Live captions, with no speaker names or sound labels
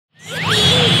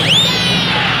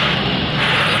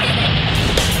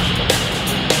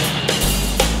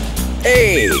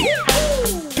A,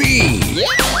 B,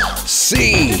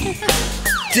 C,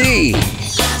 D,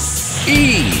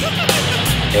 E,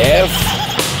 F,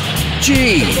 G,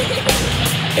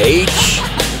 H,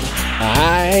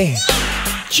 I,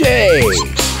 J,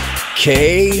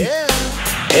 K,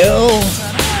 L,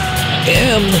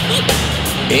 M,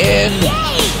 N,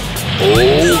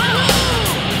 O,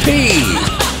 P,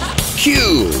 Q,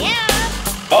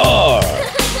 R,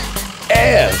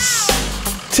 S,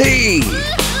 T,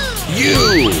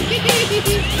 U,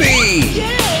 V,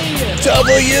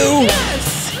 W,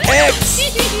 X,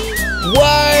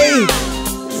 Y,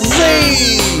 Z.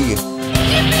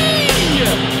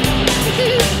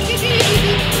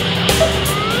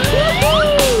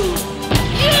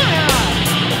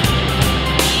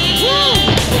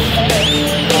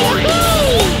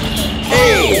 A,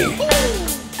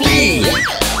 B,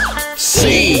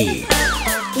 C,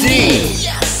 D,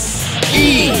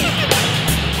 E,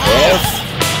 F,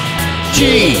 G,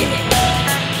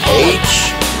 H,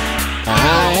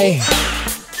 I,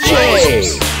 J,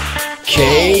 K,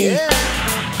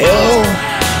 L,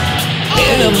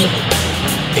 M,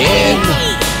 N,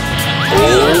 O,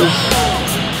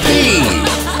 P,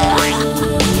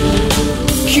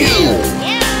 Q,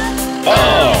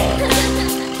 R,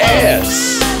 S,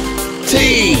 T,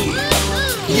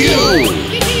 U,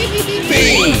 V,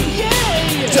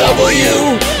 W,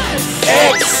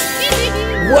 X,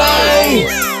 Y,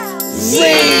 Z.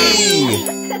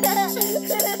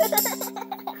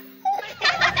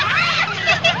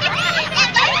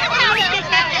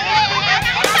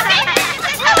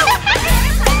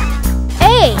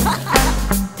 A,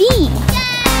 B,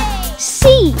 C,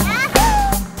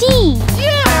 D,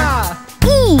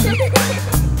 E,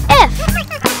 F,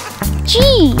 G,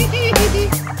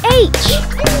 H,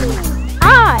 I,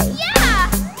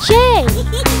 J,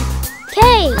 K,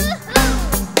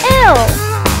 L,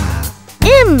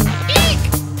 M,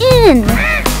 N,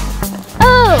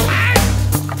 O,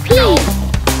 P,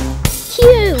 Q,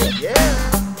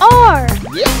 R,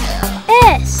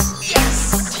 S,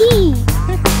 T,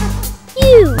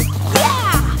 U,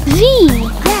 V,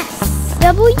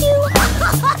 W,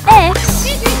 X,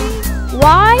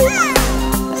 Y,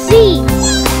 Z.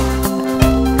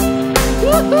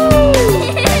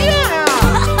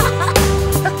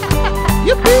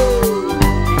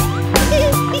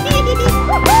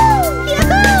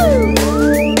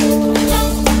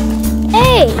 A,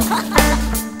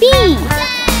 B,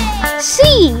 C,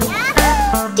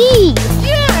 D,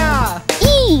 E,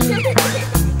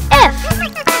 F,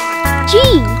 G,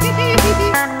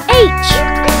 H,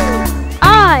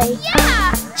 I,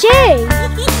 J,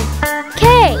 K,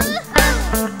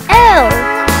 L,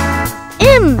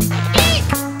 M,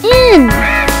 N,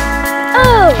 O,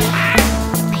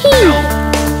 P,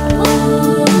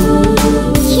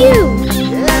 Q,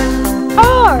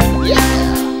 R,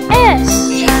 S,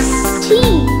 T,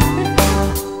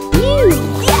 U,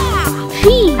 V,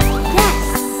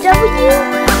 W,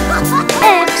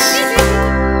 X,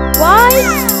 Y,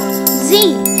 Z.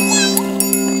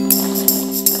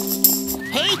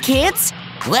 Hey, kids!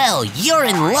 Well, you're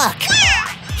in luck.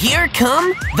 Here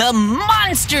come the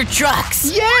monster trucks.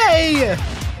 Yay!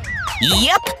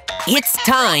 Yep, it's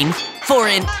time for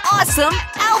an awesome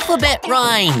alphabet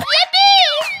rhyme.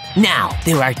 Yippee! Now,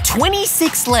 there are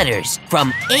 26 letters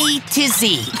from A to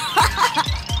Z.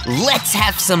 Let's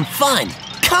have some fun.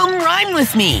 Come rhyme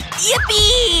with me.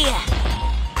 Yippee!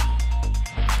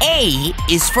 A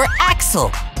is for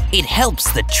axle. It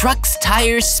helps the truck's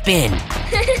tires spin.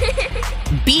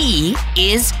 B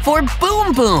is for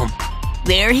boom boom.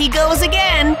 There he goes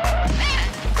again.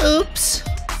 Oops.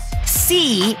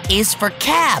 C is for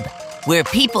cab, where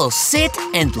people sit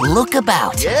and look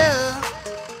about. Yeah.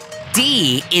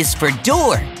 D is for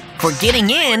door, for getting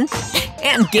in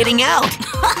and getting out.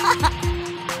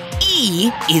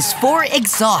 E is for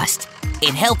exhaust.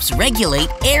 It helps regulate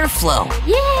airflow.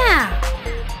 Yeah!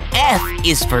 F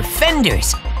is for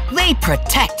fenders. They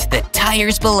protect the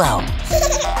tires below.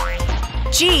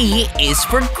 G is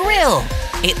for grill.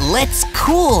 It lets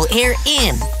cool air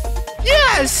in.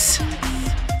 Yes!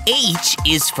 H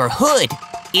is for hood.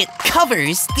 It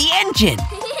covers the engine.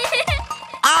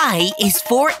 I is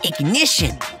for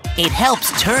ignition. It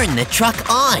helps turn the truck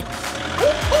on.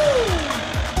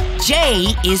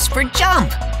 J is for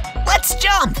jump. Let's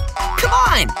jump. Come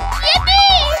on.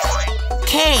 Yippee!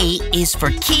 K is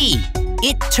for key.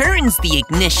 It turns the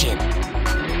ignition.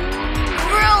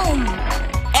 Vroom!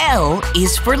 L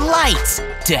is for lights,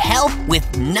 to help with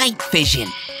night vision.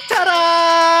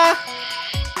 Ta-da!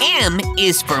 M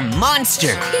is for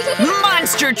monster.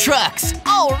 Monster trucks.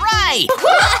 All right.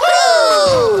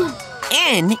 Woohoo!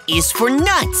 N is for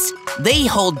nuts. They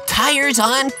hold tires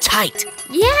on tight.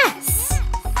 Yes.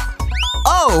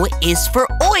 O is for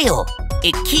oil.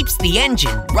 It keeps the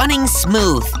engine running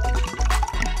smooth.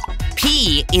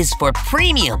 P is for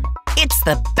premium. It's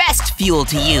the best fuel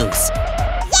to use.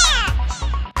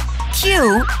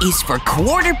 Q is for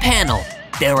quarter panel.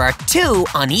 There are 2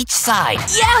 on each side.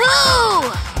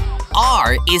 Yahoo!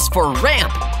 R is for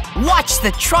ramp. Watch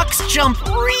the trucks jump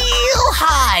real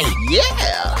high.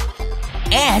 Yeah!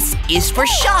 S is for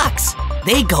shocks.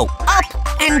 They go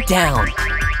up and down.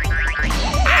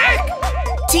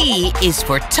 T is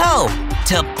for toe,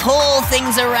 to pull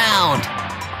things around.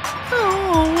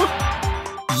 Oh.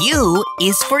 U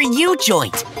is for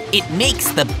U-joint. It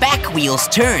makes the back wheels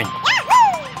turn.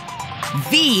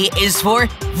 V is for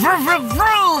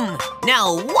vroom.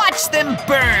 Now watch them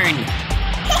burn.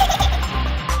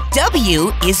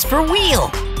 W is for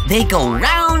wheel. They go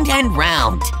round and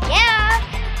round. Yeah.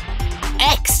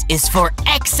 X is for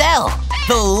XL,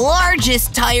 the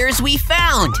largest tires we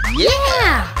found.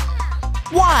 Yeah.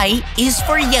 Y is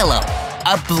for yellow,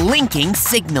 a blinking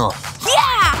signal.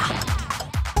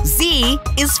 Yeah. Z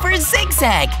is for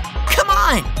zigzag. Come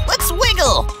on, let's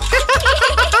wiggle.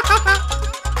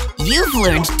 You've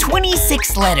learned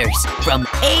 26 letters from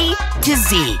A to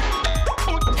Z.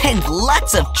 And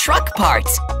lots of truck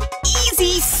parts.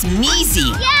 Easy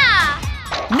smeezy. Yeah.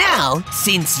 Now,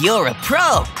 since you're a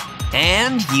pro,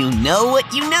 and you know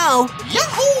what you know,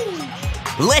 Yahoo!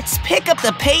 let's pick up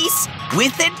the pace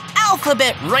with an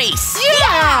alphabet race.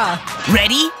 Yeah!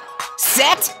 Ready,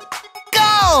 set,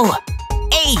 go!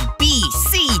 A, B,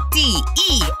 C, D,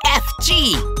 E, F,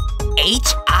 G,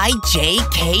 H, I, J,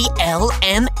 K, L,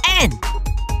 M, N,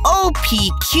 O,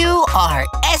 P, Q, R,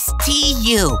 S, T,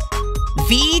 U,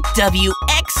 V, W,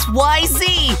 X, Y, Z.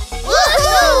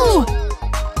 Woohoo!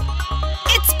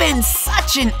 It's been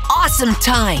such an awesome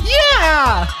time.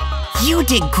 Yeah! You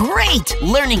did great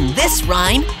learning this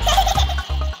rhyme.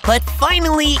 But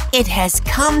finally, it has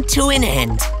come to an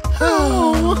end.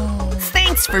 Oh.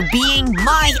 Thanks for being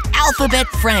my alphabet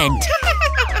friend.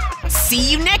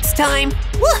 See you next time.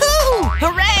 Woohoo!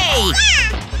 Hooray!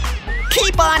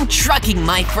 Keep on trucking,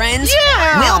 my friends.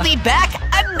 Yeah! We'll be back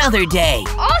another day.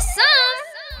 Awesome.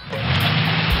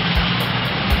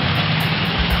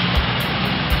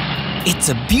 It's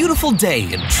a beautiful day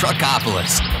in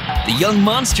Truckopolis. The young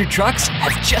monster trucks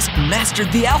have just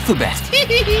mastered the alphabet.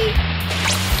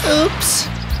 Oops.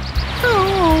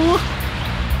 Oh.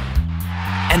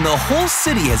 And the whole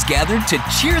city has gathered to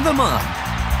cheer them on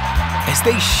as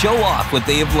they show off what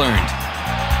they have learned.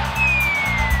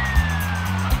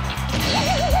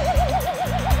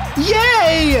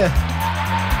 Yay!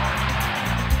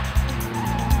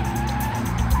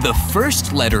 The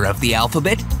first letter of the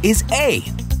alphabet is A,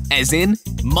 as in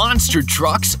monster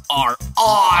trucks are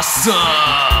awesome!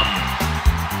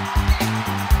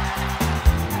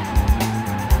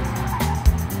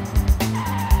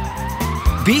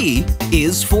 B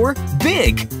is for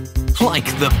big, like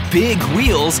the big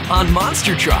wheels on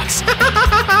monster trucks.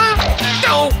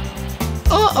 No!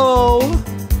 Uh-oh.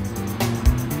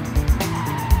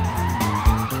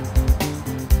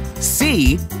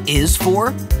 C is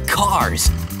for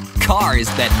cars. Cars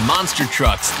that monster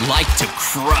trucks like to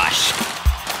crush.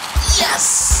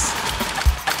 Yes!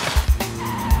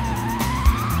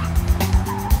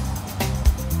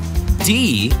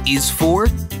 D is for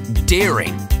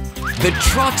daring. The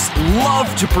trucks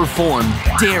love to perform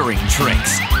daring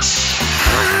tricks.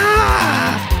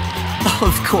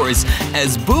 Of course,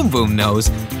 as Boom Boom knows,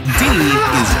 D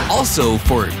is also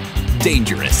for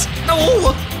dangerous.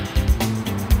 No!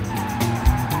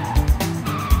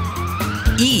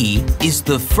 E is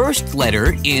the first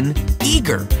letter in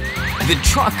eager. The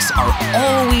trucks are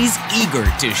always eager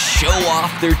to show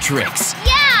off their tricks.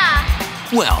 Yeah.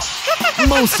 Well,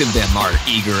 most of them are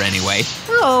eager anyway.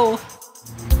 Oh.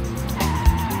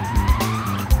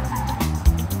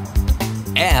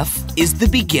 F is the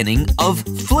beginning of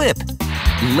flip.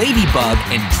 Ladybug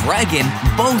and Dragon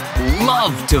both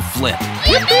love to flip.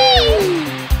 Yippee!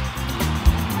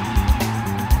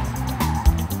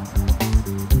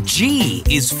 G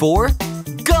is for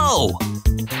go.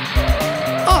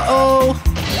 Uh-oh.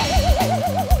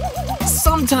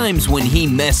 Sometimes when he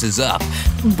messes up,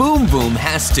 Boom Boom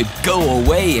has to go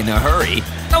away in a hurry.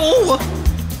 No!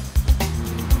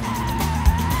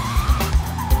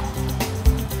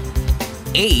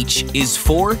 H is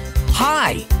for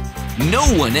high. No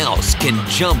one else can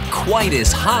jump quite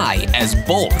as high as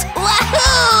Bolt.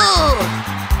 Wahoo!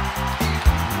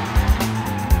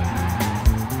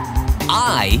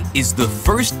 I is the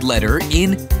first letter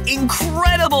in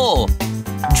incredible.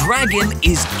 Dragon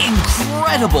is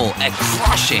incredible at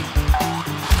crushing.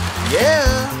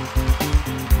 Yeah!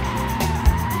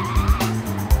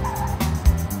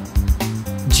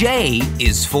 J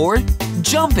is for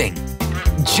jumping.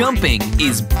 Jumping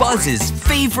is Buzz's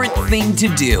favorite thing to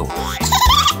do.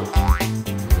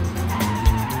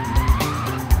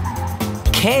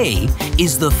 K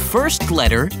is the first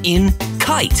letter in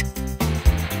kite.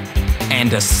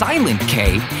 And a silent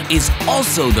K is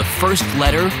also the first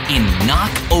letter in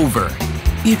knock over.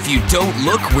 If you don't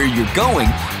look where you're going,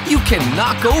 you can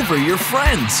knock over your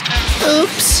friends.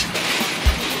 Oops.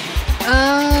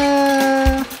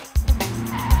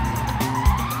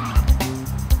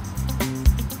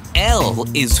 L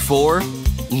is for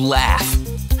laugh.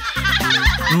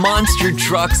 Monster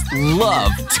trucks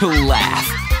love to laugh.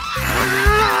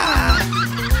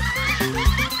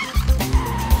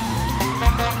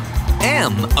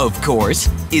 M, of course,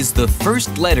 is the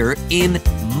first letter in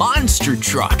monster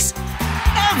trucks.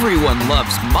 Everyone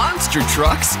loves monster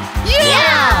trucks.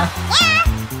 Yeah!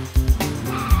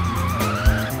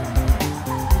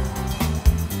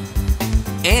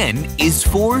 N is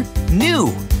for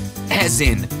new, as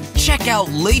in, check out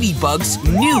Ladybug's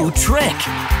new trick.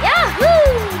 Yahoo!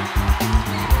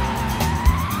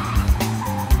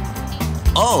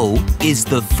 O is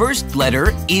the first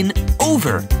letter in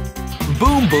over.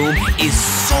 Boom Boom is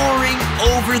soaring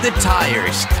over the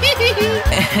tires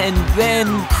and then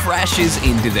crashes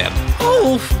into them.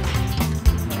 Oof.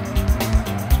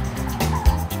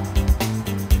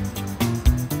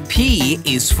 P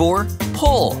is for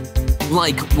pull,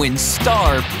 like when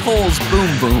Star pulls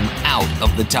Boom Boom out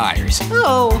of the tires.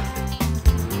 Oh.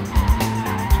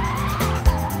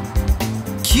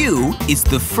 Q is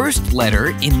the first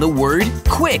letter in the word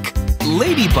quick.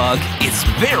 Ladybug is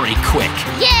very quick,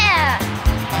 Yeah!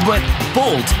 but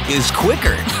Bolt is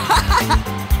quicker.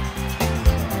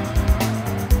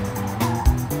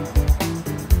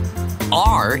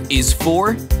 R is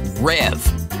for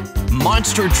rev.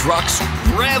 Monster trucks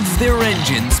rev their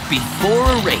engines before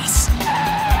a race.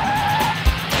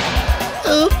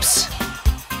 Oops.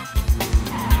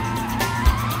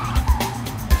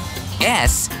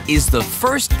 S is the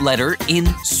first letter in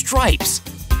stripes,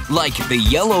 like the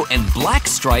yellow and black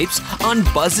stripes on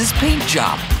Buzz's paint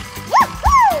job.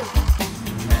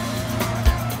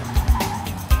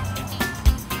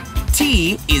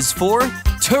 T is for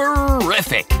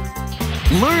terrific.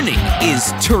 Learning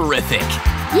is terrific.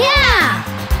 Yeah!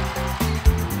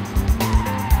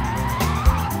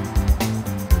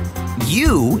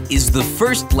 U is the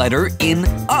first letter in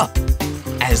up.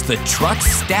 As the trucks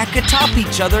stack atop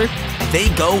each other, they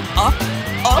go up,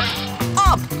 up,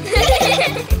 up.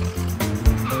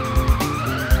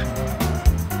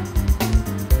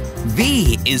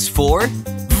 V is for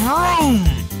vroom.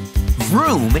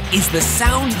 Vroom is the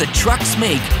sound the trucks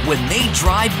make when they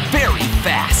drive very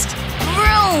fast.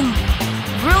 Vroom!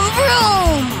 Vroom,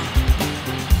 vroom!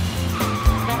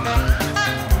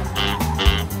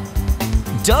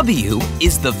 W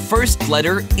is the first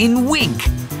letter in wink,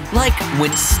 like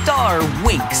when Star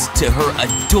winks to her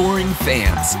adoring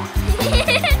fans.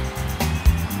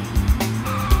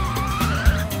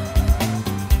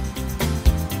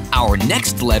 Our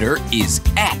next letter is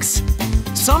X.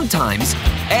 Sometimes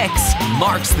X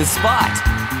marks the spot.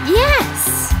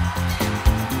 Yes!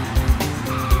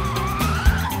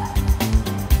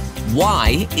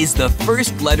 Y is the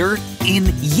first letter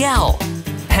in yell,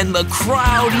 and the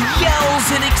crowd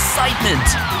yells in excitement.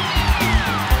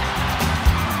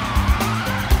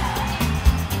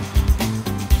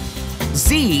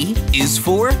 Z is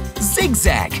for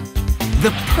zigzag,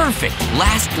 the perfect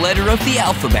last letter of the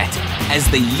alphabet, as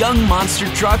the young monster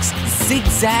trucks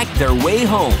zigzag their way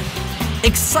home,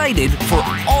 excited for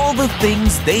all the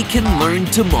things they can learn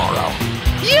tomorrow.